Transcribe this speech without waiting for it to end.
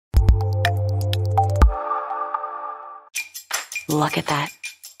Look at that.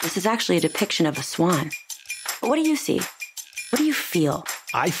 This is actually a depiction of a swan. But what do you see? What do you feel?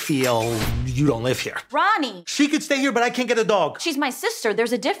 I feel you don't live here. Ronnie! She could stay here, but I can't get a dog. She's my sister.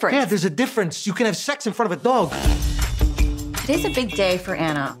 There's a difference. Yeah, there's a difference. You can have sex in front of a dog. Today's a big day for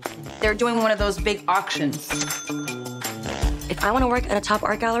Anna. They're doing one of those big auctions. If I want to work at a top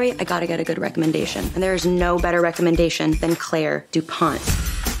art gallery, I gotta get a good recommendation. And there's no better recommendation than Claire DuPont.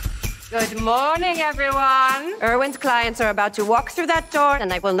 Good morning, everyone. Erwin's clients are about to walk through that door,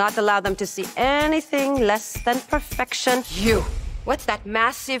 and I will not allow them to see anything less than perfection. You, what's that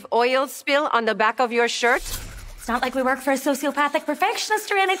massive oil spill on the back of your shirt? It's not like we work for a sociopathic perfectionist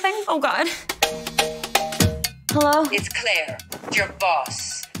or anything. Oh, God. Hello? It's Claire, your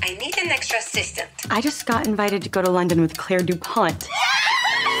boss. I need an extra assistant. I just got invited to go to London with Claire DuPont.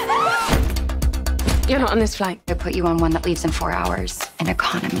 You're not on this flight. I put you on one that leaves in 4 hours. An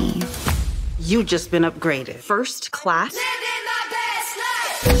economy. You just been upgraded. First class.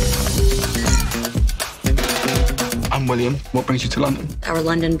 I'm William. What brings you to London? Our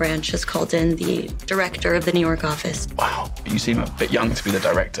London branch has called in the director of the New York office. Wow, you seem a bit young to be the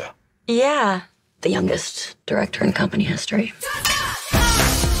director. Yeah, the youngest director in company history.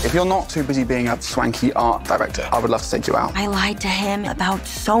 If you're not too busy being a swanky art director, I would love to take you out. I lied to him about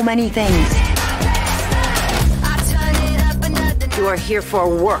so many things. You are here for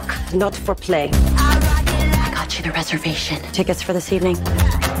work, not for play. I got you the reservation. Tickets for this evening.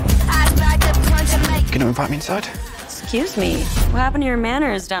 Gonna invite me inside? Excuse me. What happened to your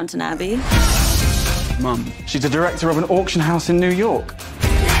manners, Downton Abbey? Mum, she's the director of an auction house in New York.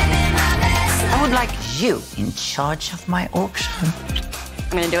 I would like you in charge of my auction.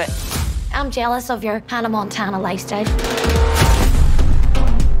 I'm gonna do it. I'm jealous of your Hannah Montana lifestyle.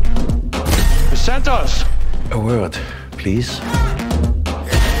 Santos! A word, please.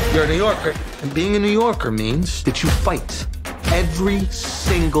 You're a New Yorker, and being a New Yorker means that you fight every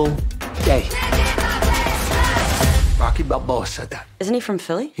single day. Rocky Balboa said that. Isn't he from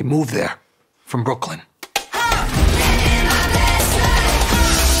Philly? He moved there from Brooklyn.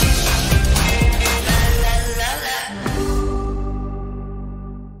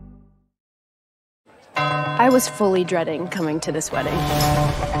 I was fully dreading coming to this wedding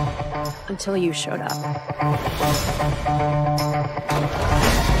until you showed up.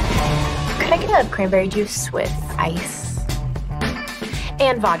 Could I get a cranberry juice with ice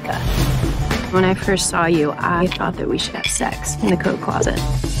and vodka? When I first saw you, I thought that we should have sex in the coat closet.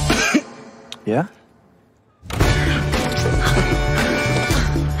 Yeah?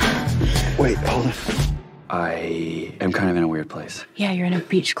 Wait, hold on. I am kind of in a weird place. Yeah, you're in a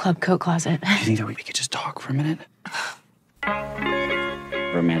beach club coat closet. Do you think that we could just talk for a minute?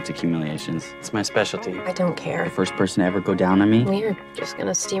 Romantic humiliations. It's my specialty. I don't care. The first person to ever go down on me. You're just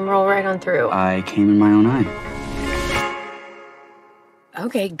gonna steamroll right on through. I came in my own eye.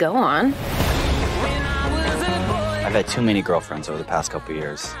 Okay, go on. I've had too many girlfriends over the past couple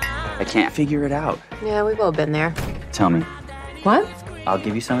years. I can't figure it out. Yeah, we've all been there. Tell me. What? I'll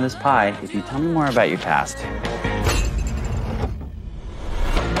give you some of this pie if you tell me more about your past.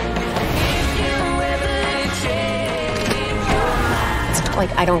 It's not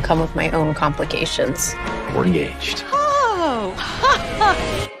like I don't come with my own complications. We're engaged. Oh!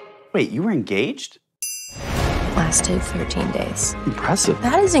 Wait, you were engaged? Lasted 13 days. Impressive.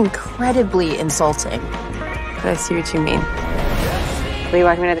 That is incredibly insulting. But I see what you mean. Will you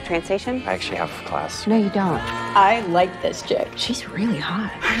walk me to the train station? I actually have class. No, you don't. I like this chick. She's really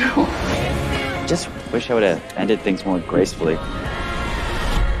hot. I know. Just wish I would have ended things more gracefully.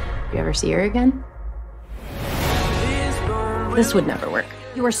 You ever see her again? This would never work.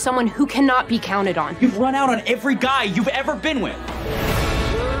 You are someone who cannot be counted on. You've run out on every guy you've ever been with.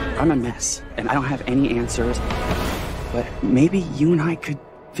 I'm a mess, and I don't have any answers. But maybe you and I could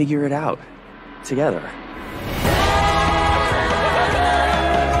figure it out together.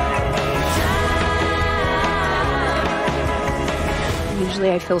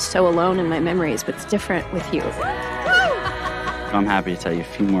 Usually I feel so alone in my memories, but it's different with you. I'm happy to tell you a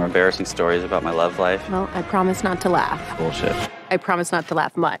few more embarrassing stories about my love life. Well, I promise not to laugh. Bullshit. I promise not to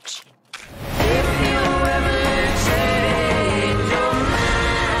laugh much.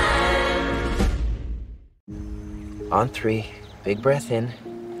 On 3, big breath in.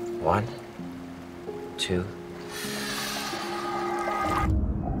 1, 2.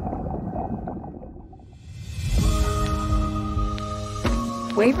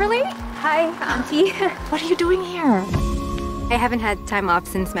 Waverly? Hi, Auntie. What are you doing here? I haven't had time off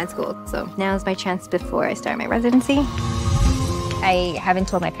since med school, so now's my chance before I start my residency. I haven't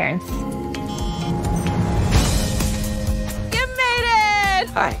told my parents. You made it!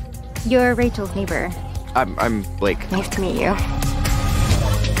 Hi. You're Rachel's neighbor. I'm Blake. Nice to meet you.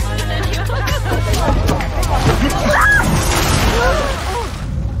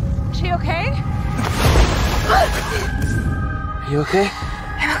 Is she okay? You okay?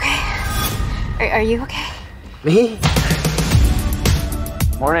 I'm okay. Are you okay? Me?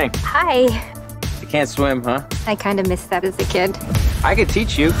 Morning. Hi. You can't swim, huh? I kind of missed that as a kid. I could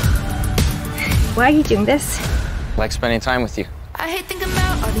teach you. Why are you doing this? Like spending time with you. I hate thinking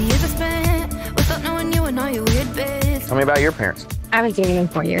about all the years I spent without knowing you and all your weird bits. Tell me about your parents. I was dating them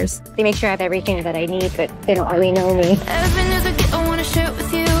 4 years. They make sure I have everything that I need, but they don't really know me. Every news I get, I wanna share it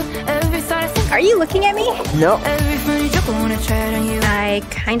with you. Every thought I think. Are you looking at me? No. Every funny joke, I wanna try it on you. I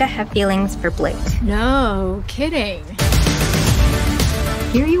kind of have feelings for Blake. No kidding.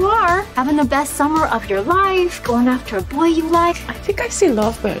 Here you are, having the best summer of your life, going after a boy you like. I think I see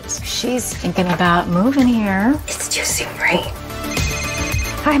lovebirds. She's thinking about moving here. It's too soon, right?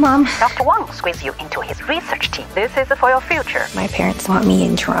 Hi, Mom. Dr. Wang squeezed you into his research team. This is for your future. My parents want me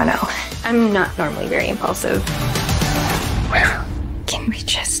in Toronto. I'm not normally very impulsive. Where? Can we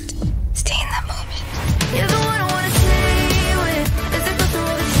just stay in that moment? You're the one I wanna stay with. As I go through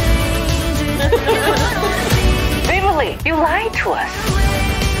all the changes. You're the one I wanna be. Beverly, you lied to us.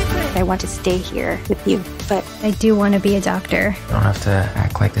 I want to stay here with you, but I do want to be a doctor. You don't have to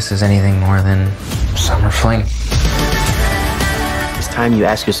act like this is anything more than summer fling. It's time you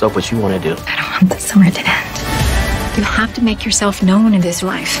ask yourself what you want to do. I don't want the summer to end. You have to make yourself known in this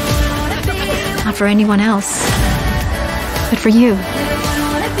life. Not for anyone else, but for you.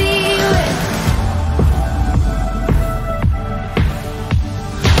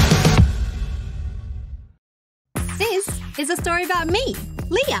 This is a story about me,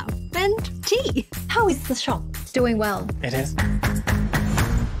 Leah, and T. How is the shop? It's doing well. It is.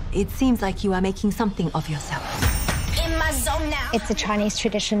 It seems like you are making something of yourself. In my zone now. It's a Chinese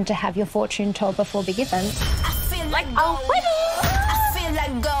tradition to have your fortune told before big events. I feel like a wedding. I feel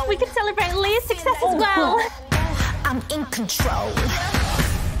like gold. We can celebrate Leah's success as well. I'm in control.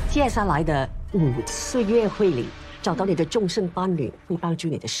 接下来的5次约会里，找到你的终身伴侣，会帮助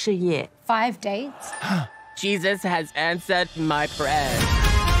你的事业。 5 dates. Jesus has answered my prayer.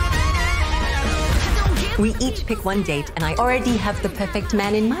 We each pick one date, and I already have the perfect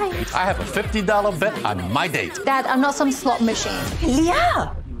man in mind. I have a $50 bet on my date. Dad, I'm not some slot machine.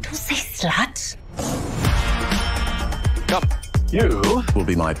 Leah, don't say slut. Come. You will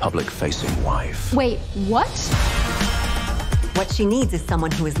be my public-facing wife. Wait, what? What she needs is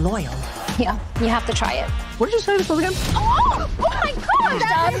someone who is loyal. Yeah, you have to try it. What did you say this was again? Oh my God!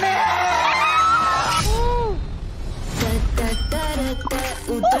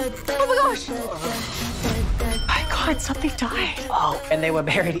 Oh my gosh! My God, something died. Oh, and they were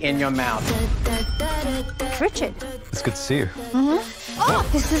buried in your mouth. Richard. It's good to see you. Oh,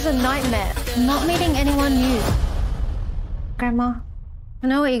 this is a nightmare. Not meeting anyone new. Grandma, I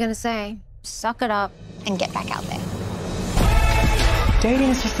know what you're gonna say. Suck it up and get back out there. Dating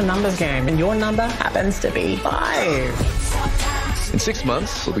is just a numbers game, and your number happens to be 5. In 6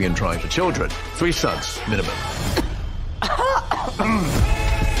 months, we'll begin trying for children. 3 sons, minimum.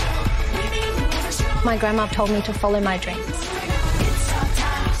 My grandma told me to follow my dreams.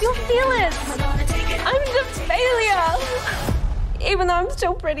 You're fearless. I'm the failure. Even though I'm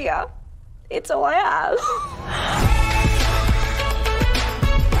still prettier, it's all I have.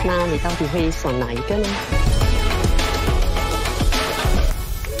 那你到底会选哪一个呢？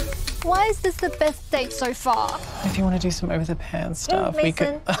 Why is this the best date so far? If you want to do some over-the-pants stuff, we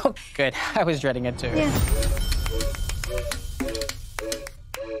could... Oh, good. I was dreading it too. Yeah.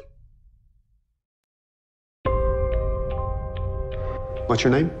 What's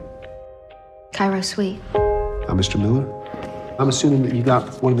your name? Cairo Sweet. I'm Mr. Miller. I'm assuming that you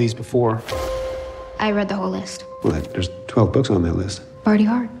got one of these before. I read the whole list. Well, there's 12 books on that list. Party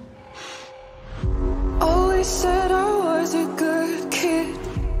hard. Always said I was a good kid.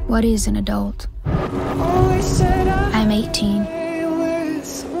 What is an adult? Always said I'm 18.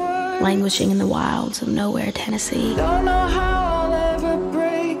 was one. Languishing in the wilds of nowhere, Tennessee. Don't know how I'll ever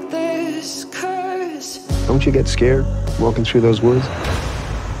break this curse. Don't you get scared walking through those woods?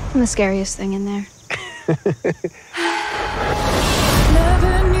 I'm the scariest thing in there. Never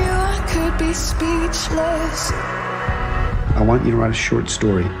knew I could be speechless. I want you to write a short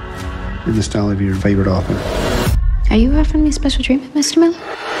story in the style of your favorite author. Are you offering me special treatment, Mr. Miller?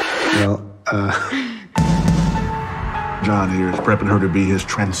 Well, John here is prepping her to be his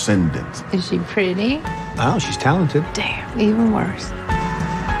transcendent. Is she pretty? Oh, she's talented. Damn, even worse.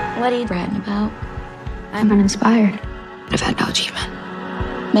 What are you ranting about? I'm uninspired. I've had no achievement.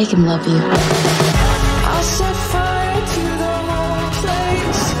 Make him love you. I set fire to the whole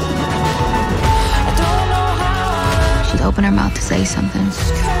place. I don't know how She'd open her mouth to say something.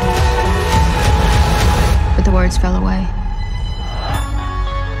 but the words fell away.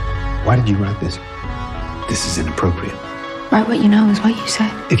 Why did you write this? This is inappropriate. Write what you know is what you say.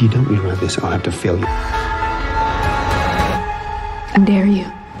 If you don't rewrite this, I'll have to fail you. I dare you.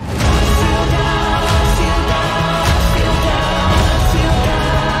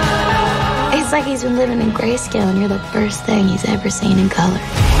 It's like he's been living in grayscale and you're the first thing he's ever seen in color.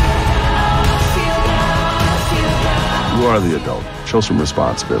 You are the adult. Show some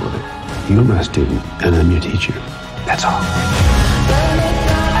responsibility. You're my student, and I'm your teacher. That's all.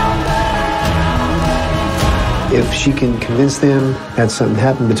 If she can convince them that something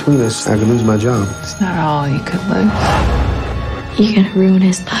happened between us, I could lose my job. It's not all you could lose. You're gonna ruin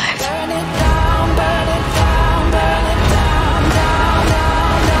his life.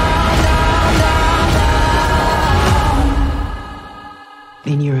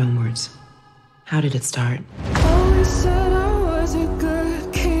 In your own words, how did it start?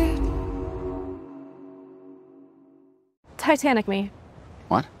 Titanic me.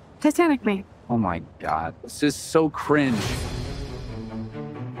 What? Titanic me. Oh my God. This is so cringe.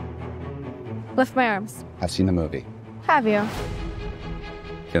 Lift my arms. I've seen the movie. Have you?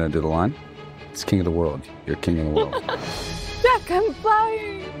 Gonna do the line? It's king of the world. You're king of the world. Jack, I'm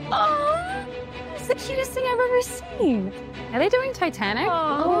flying. Oh, it's the cutest thing I've ever seen. Are they doing Titanic?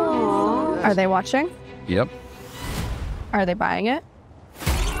 Aww. Are they watching? Yep. Are they buying it?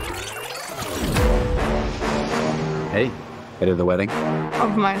 Hey, headed to the wedding?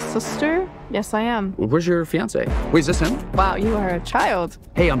 Of my sister? Yes, I am. Where's your fiance? Wait, is this him? Wow, you are a child.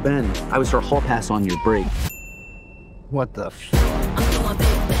 Hey, I'm Ben. I was her hall pass on your break. What the f?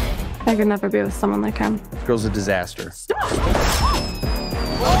 I could never be with someone like him. Girl's a disaster. Stop!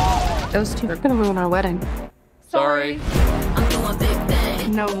 Those two are gonna ruin our wedding. Sorry.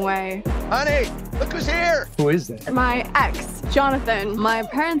 No way. Honey, look who's here. Who is that? My ex, Jonathan. My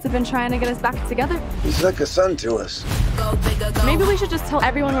parents have been trying to get us back together. He's like a son to us. Maybe we should just tell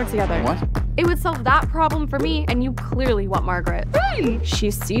everyone we're together. What? It would solve that problem for me, and you clearly want Margaret. Right.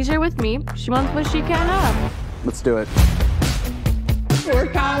 She sees her with me. She wants what she can't have. Let's do it. We're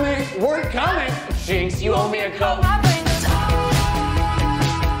coming. We're coming. Jinx, you owe me a Coke.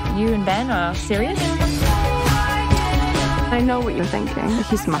 You and Ben are serious? I know what you're thinking.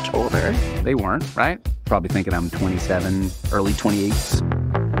 He's much older. They weren't, right? Probably thinking I'm 27, early 28s.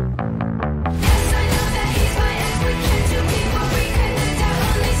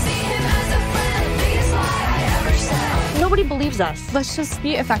 Nobody believes us. Let's just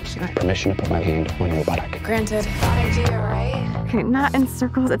be affectionate. Permission to put my hand on your buttock. Granted. Okay, not in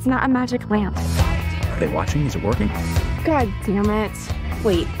circles. It's not a magic lamp. Are they watching? Is it working? God damn it.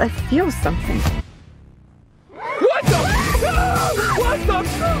 Wait, I feel something. What the? What the?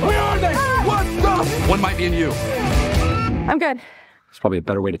 Where are they? What the? One might be in you. I'm good. There's probably a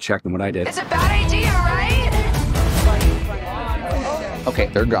better way to check than what I did. It's a bad idea, right? Okay,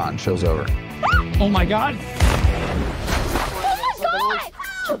 they're gone. Show's over. Oh my God.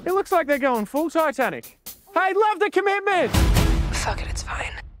 It looks like they're going full Titanic. I love the commitment. Fuck it, it's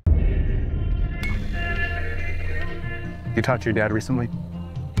fine. You talked to your dad recently?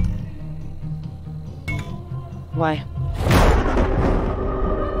 Why?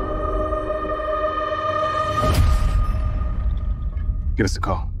 Give us a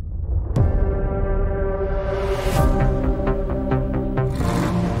call.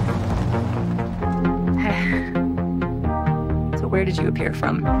 So where did you appear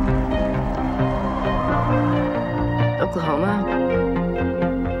from? Oklahoma.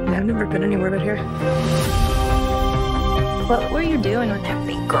 I've never been anywhere but here. What were you doing with that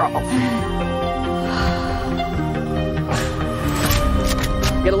big girl?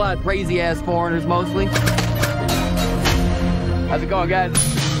 Get a lot of crazy-ass foreigners, mostly. How's it going, guys?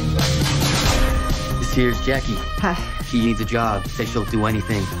 This here's Jackie. Hi. She needs a job. Says she'll do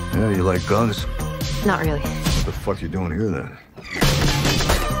anything. Yeah, you like guns? Not really. What the fuck you doing here, then?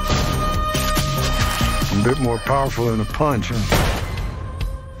 A bit more powerful than a punch, huh?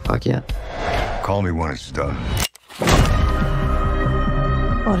 Fuck yeah. Call me when it's done.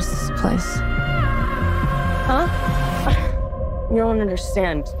 What is this place? Huh? You don't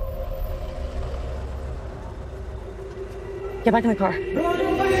understand. Get back in the car.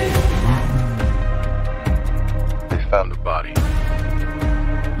 They found the body.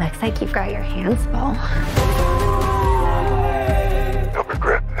 Looks like you've got your hands full. You'll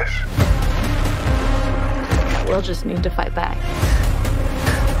regret this. We'll just need to fight back.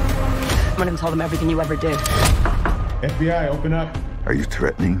 I'm gonna tell them everything you ever did. FBI, open up. Are you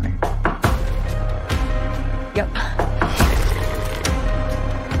threatening me? Yep.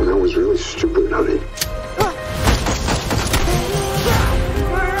 Well, that was really stupid, honey.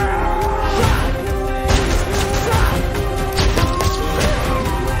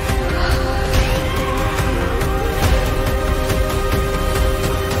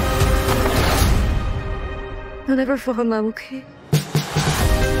 You'll never fall in love, okay?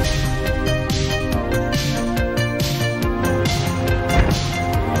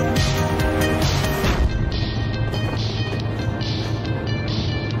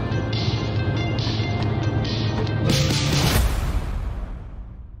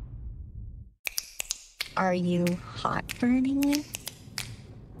 Are you hot for anyone?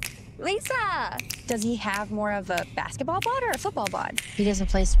 Lisa! Does he have more of a basketball bod or a football bod? He doesn't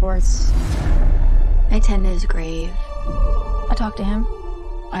play sports. I tend to his grave. I talked to him.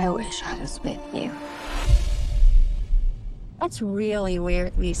 I wish I was with you. That's really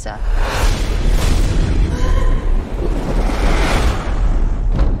weird, Lisa.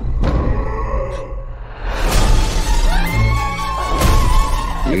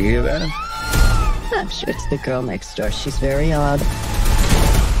 You hear that? I'm sure it's the girl next door. She's very odd.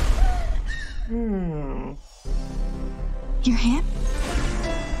 Your hand?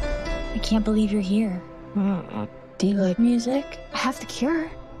 I can't believe you're here. Do you like music? I have the cure.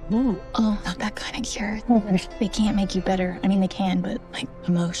 Oh, not that kind of cure. They can't make you better. I mean, they can, but, like,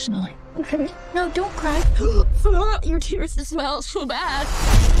 emotionally. No, don't cry. Your tears smell so bad.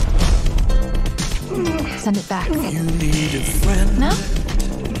 Send it back. You need a friend. No?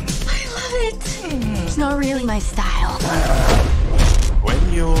 I love it. It's not really my style.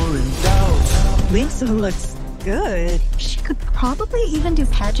 When you're in doubt. Lisa looks good. She could probably even do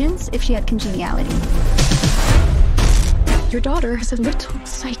pageants if she had congeniality. Your daughter is a little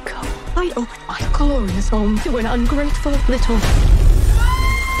psycho. I opened my glorious home to an ungrateful little...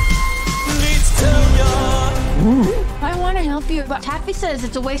 I want to help you, but Taffy says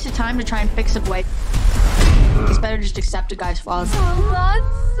it's a waste of time to try and fix a boy. It's better just accept a guy's flaws. Oh,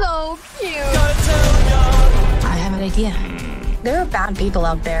 that's so cute. I have an idea. There are bad people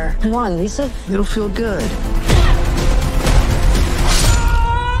out there. Come on, Lisa. It'll feel good.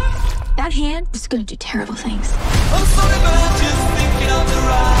 That hand is going to do terrible things.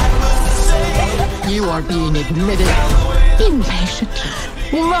 You are being admitted inpatient.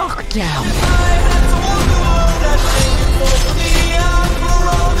 Lockdown.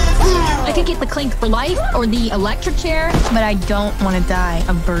 I could get the clink for life or the electric chair, but I don't want to die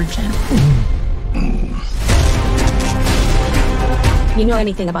a virgin. You know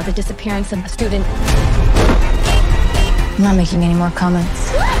anything about the disappearance of a student? I'm not making any more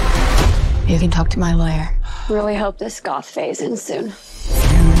comments. You can talk to my lawyer. Really hope this goth phase ends soon.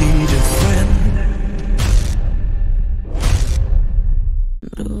 You need a friend.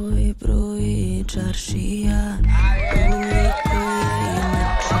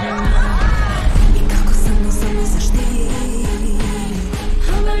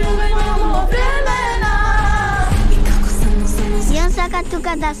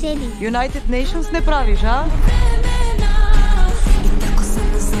 United Nations ne praviš, a?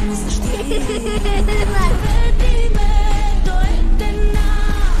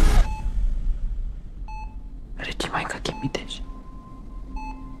 Reci, majka, kim ideš?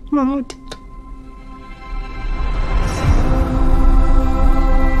 Mam autyt.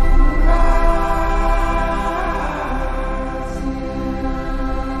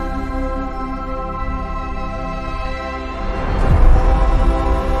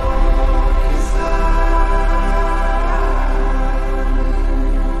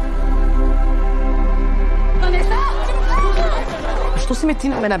 Što si mi ti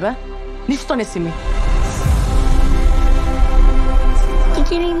na mene, be? Ništa nisi mi.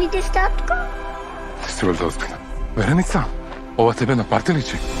 Ti li vidiš tatko? Si valjda ozbiljna. Verenica, ova tebe na parti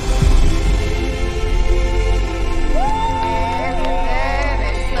liči.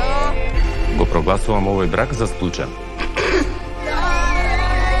 Го прогласувам овој брак за случај.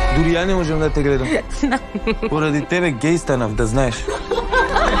 Дури ја не можам да те гледам. Поради тебе геј станав, да знаеш.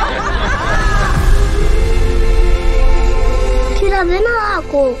 Ти равена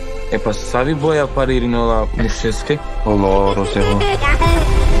ако. Па сави боја пари ринола мушеске. Оло, росево.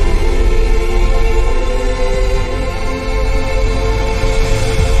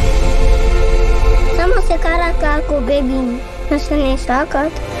 Само се кара како беби. Да се не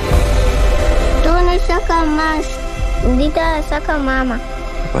сакат. То не сака маж. Дита сака мама.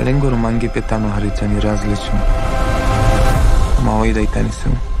 Паленго романги петано харицани различни. Ама ој да и тани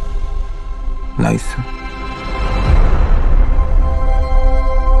сум. Најсум.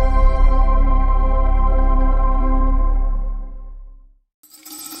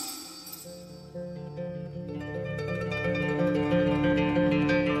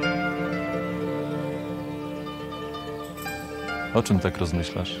 O czym tak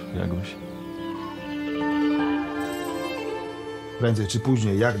rozmyślasz, Jaguś? Prędzej czy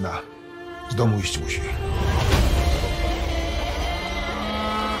później Jagna z domu iść musi.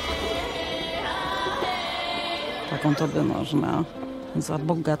 Jaką to by można za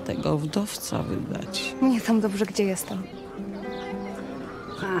bogatego wdowca wydać? Nie tam dobrze, gdzie jestem.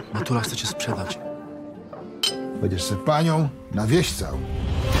 Natura chce cię sprzedać. Będziesz se panią na wieś całą.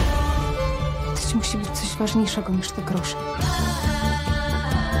 To musi być coś ważniejszego niż te grosze.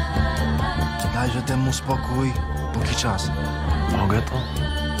 Dajże temu spokój, póki czas. Mogę to?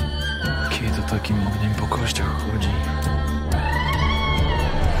 Kiedy takim ogniem po kościach chodzi?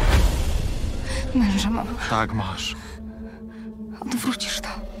 Męża mam. Tak, masz. Odwrócisz to.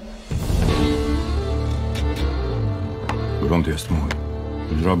 Grunt jest mój.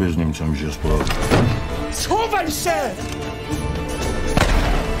 Zrobię z nim, co mi się spodoba. Schowaj się!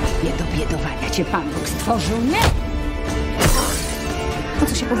 Nie do biedowania cię Pan Bóg stworzył, nie? Po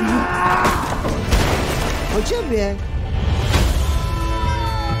co się powinno? O ciebie!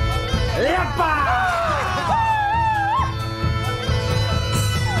 Lepa!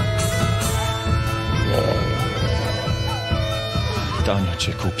 Tanio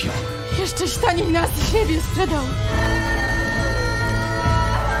cię kupił. Jeszcze taniej nas i siebie sprzedał.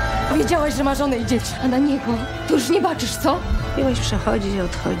 Wiedziałaś, że ma żonę i dzieci, a na niego to już nie baczysz, co? Miłość przechodzi i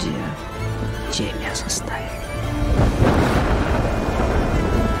odchodzi, a ziemia zostaje.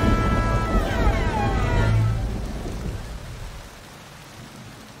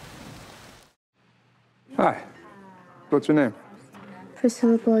 Hi. What's your name?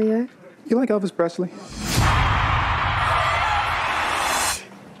 Priscilla Boyer. You like Elvis Presley?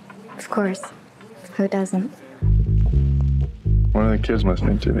 Of course. Who doesn't? What are the kids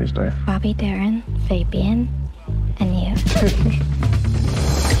listening to these days? Bobby Darin, Fabian, and you.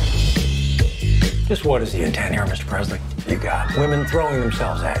 Just what is the intent here, Mr. Presley? You got women throwing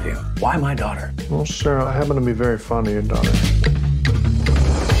themselves at you. Why my daughter? Well, sir, I happen to be very fond of your daughter.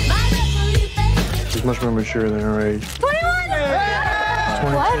 She's much more mature than her age.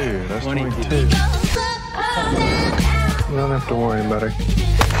 22. That's 22. You don't have to worry about her.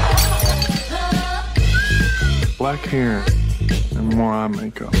 Black hair and more eye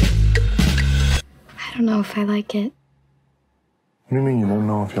makeup. I don't know if I like it. What do you mean you don't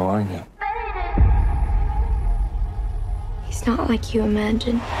know if you like it? He's not like you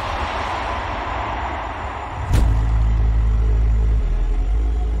imagine.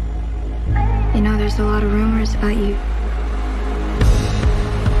 You know, there's a lot of rumors about you.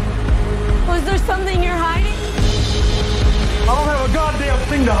 Was there something you're hiding? I don't have a goddamn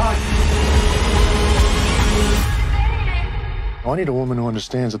thing to hide. I need a woman who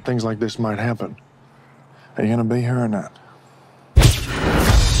understands that things like this might happen. Are you gonna be here or not?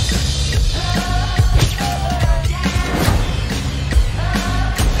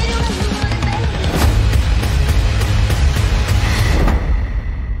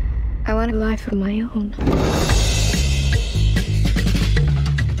 I want a life of my own.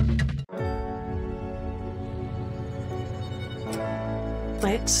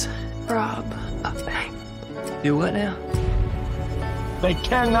 Let's rob a bank. Do what now? They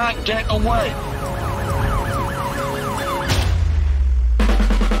cannot get away.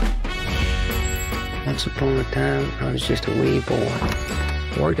 Once upon a time, I was just a wee boy.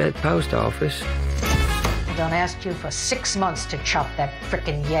 Worked at the post office. I done asked you for 6 months to chop that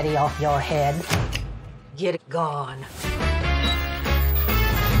frickin' Yeti off your head. Get it gone.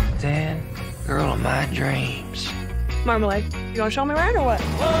 Then, girl of my dreams. Marmalade, you gonna show me around or what?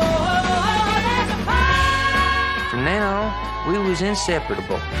 From then on, we was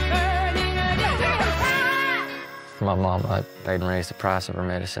inseparable. My mom, they raised the price of her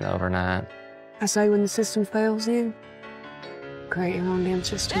medicine overnight. I say when the system fails you, create your own damn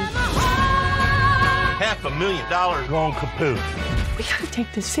system. $500,000 gone kaput. We gotta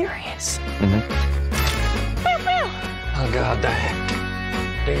take this serious. Oh, God, Dad.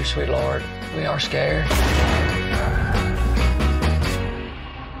 Dear sweet Lord, we are scared.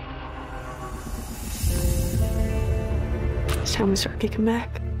 It's time we start kicking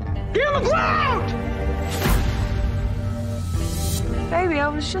back. Get on the ground! Baby, I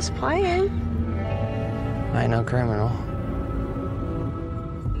was just playing. I ain't no criminal.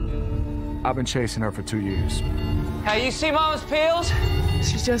 I've been chasing her for 2 years. Hey, you see Mama's pills?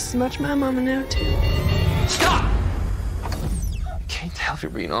 She's just as much my mama now, too. Stop! I can't tell if you're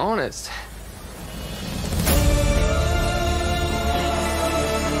being honest.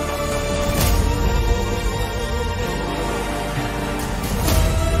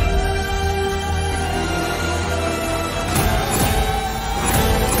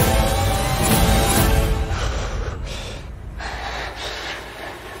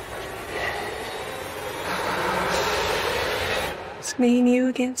 It's me and you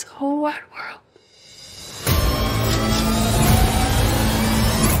against the whole wide world.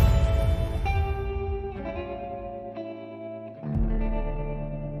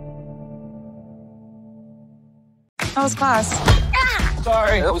 How was class?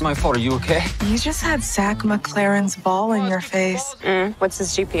 Sorry, that was my fault. Are you okay? You just had Zach McLaren's ball in your face. What's his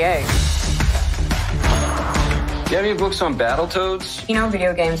GPA? Do you have any books on Battletoads? You know,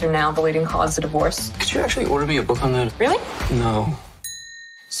 video games are now the leading cause of divorce. Could you actually order me a book on that? Really? No.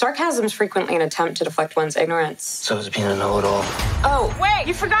 Sarcasm is frequently an attempt to deflect one's ignorance. So is being a know-it-all. Oh, wait,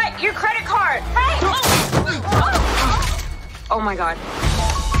 you forgot your credit card. Hey! Oh my God.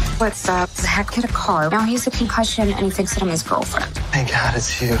 What's up? Zach hit a car. Now he's a concussion and he thinks that I'm his girlfriend. Thank God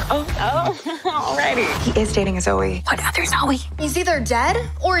it's you. Oh, alrighty. He is dating a Zoe. What other Zoe? He's either dead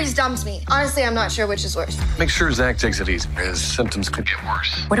or he's dumped me. Honestly, I'm not sure which is worse. Make sure Zach takes it easy. His symptoms could get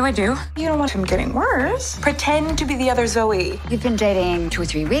worse. What do I do? You don't want him getting worse. Pretend to be the other Zoe. You've been dating 2 or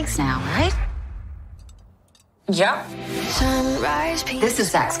 3 weeks now, right? Yeah. This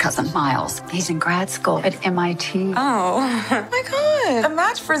is Zach's cousin, Miles. He's in grad school at MIT. Oh my God. A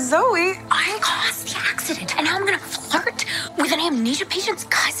match for Zoe. I caused the accident, and now I'm gonna flirt with an amnesia patient's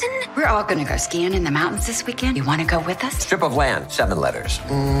cousin? We're all gonna go skiing in the mountains this weekend. You wanna go with us? Strip of land, 7 letters.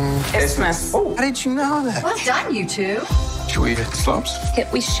 Isthmus. Oh, how did you know that? Well done, you two. Should we hit the slopes?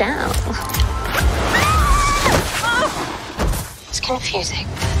 We shall. It's confusing.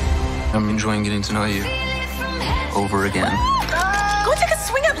 I'm enjoying getting to know you. Over again. Go take a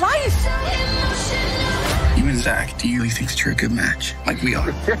swing at life. You and Zach, do you really think that you're a good match? Like we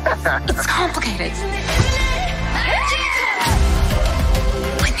are? It's complicated.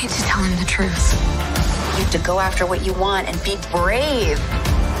 I need to tell him the truth. You have to go after what you want and be brave.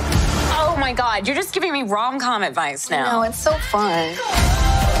 Oh my God, you're just giving me rom-com advice now. No, it's so fun.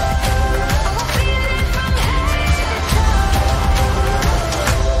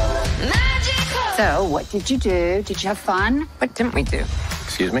 So, what did you do? Did you have fun? What didn't we do?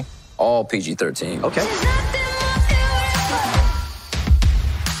 Excuse me? All PG-13. Okay.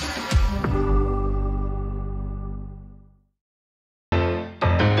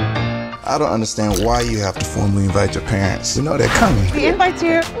 I don't understand why you have to formally invite your parents. You know they're coming. The invite's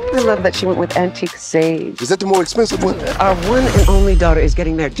here. I love that she went with antique sage. Is that the more expensive one? Our one and only daughter is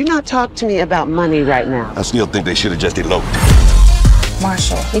getting married. Do not talk to me about money right now. I still think they should have just eloped.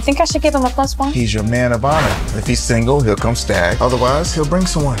 Marshall, you think I should give him a +1? He's your man of honor. If he's single, he'll come stag. Otherwise, he'll bring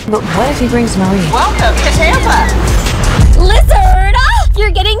someone. But what if he brings Marie? Welcome to Tampa. Lizard!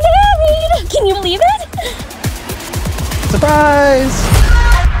 You're getting married! Can you believe it? Surprise!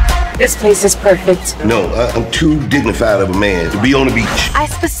 This place is perfect. No, I'm too dignified of a man to be on the beach. I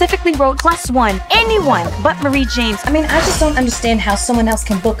specifically wrote +1. Anyone but Marie James. I mean, I just don't understand how someone else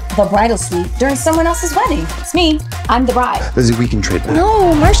can book the bridal suite during someone else's wedding. It's me. I'm the bride. There's a weekend trip.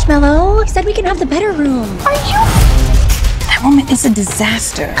 No, Marshmallow. He said we can have the better room. Are you? That woman is a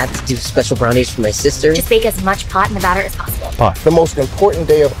disaster. I have to do special brownies for my sister. Just bake as much pot in the batter as possible. The most important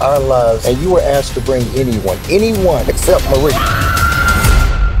day of our lives, and you were asked to bring anyone except Marie.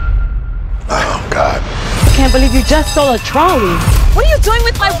 Oh, God. I can't believe you just stole a trolley. What are you doing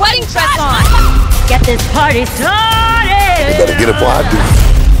with my wedding dress on? Get this party started! You better get it before I do.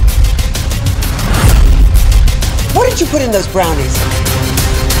 What did you put in those brownies?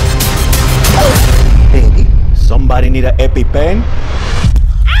 Baby, somebody need an EpiPen?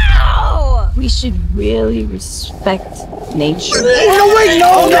 Ow! We should really respect nature. No, wait,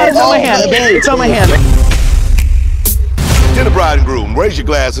 no, it's on my hand. It's on my hand. To the bride and groom, raise your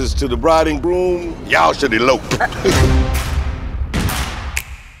glasses to the bride and groom. Y'all should elope.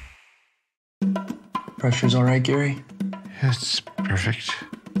 Pressure's all right, Gary? It's perfect.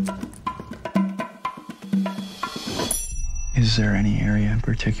 Is there any area in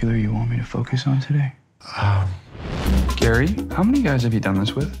particular you want me to focus on today? Gary, how many guys have you done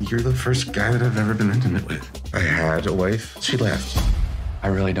this with? You're the first guy that I've ever been intimate with. I had a wife. She left. I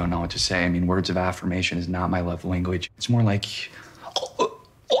really don't know what to say. I mean, words of affirmation is not my love language. It's more like...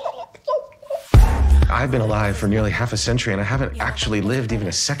 I've been alive for nearly half a century, and I haven't actually lived even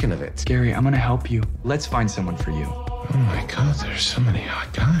a second of it. Gary, I'm gonna help you. Let's find someone for you. Oh my God, there's so many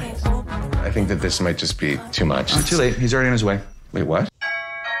hot guys. I think that this might just be too much. It's too late. He's already on his way. Wait, what?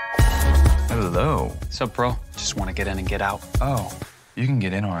 Hello. What's up, bro? Just want to get in and get out. Oh, you can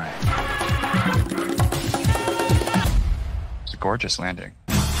get in all right. It's a gorgeous landing.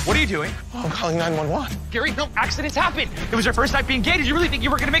 What are you doing? Oh, I'm calling 911. Gary, no, accidents happen. It was your first night being gay. Did you really think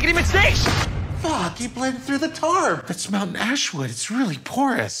you were going to make any mistakes? Fuck, you blended through the tarp. That's Mountain Ashwood. It's really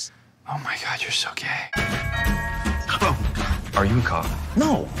porous. Oh my God, you're so gay. Oh. Are you a cop?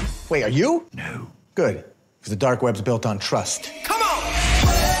 No. Wait, are you? No. Good. Because the dark web's built on trust. Come on!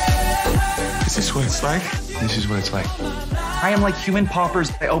 Is this what it's like? This is what it's like. I am like human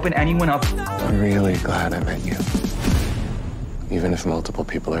poppers. I open anyone up. I'm really glad I met you. Even if multiple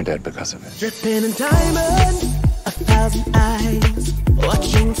people are dead because of it. Dripping in diamond. 1,000 eyes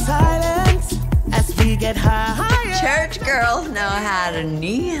watching silence as we get higher. Church girls know how to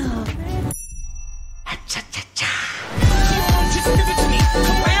kneel.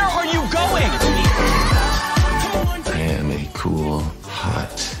 Where are you going? I am a cool, hot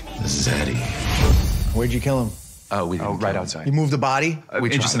zaddy. Where'd you kill him? Right outside. You moved the body?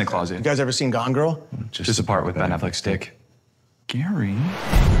 Just in the closet. You guys ever seen Gone Girl? Just a part with Ben Affleck's dick. Gary?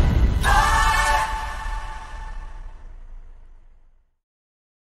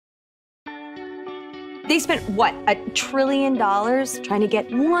 They spent, what, $1 trillion trying to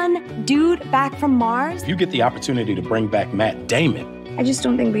get one dude back from Mars? If you get the opportunity to bring back Matt Damon, I just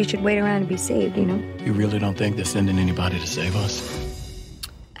don't think we should wait around and be saved, you know? you really don't think they're sending anybody to save us?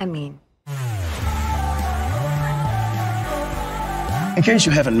 I mean... In case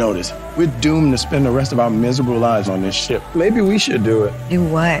you haven't noticed, we're doomed to spend the rest of our miserable lives on this ship. Maybe we should do it. Do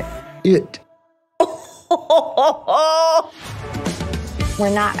what? It.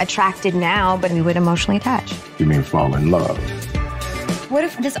 We're not attracted now, but we would emotionally attach. You mean fall in love? What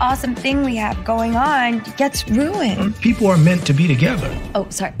if this awesome thing we have going on gets ruined? People are meant to be together. Oh,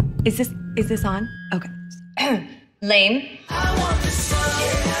 sorry. Is this on? Okay. Lame.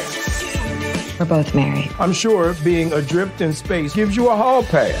 We're both married. I'm sure being adrift in space gives you a hall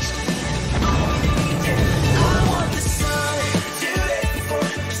pass.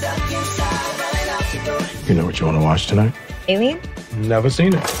 You know what you want to watch tonight? Alien? Never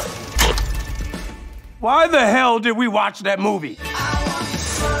seen it. Why the hell did we watch that movie?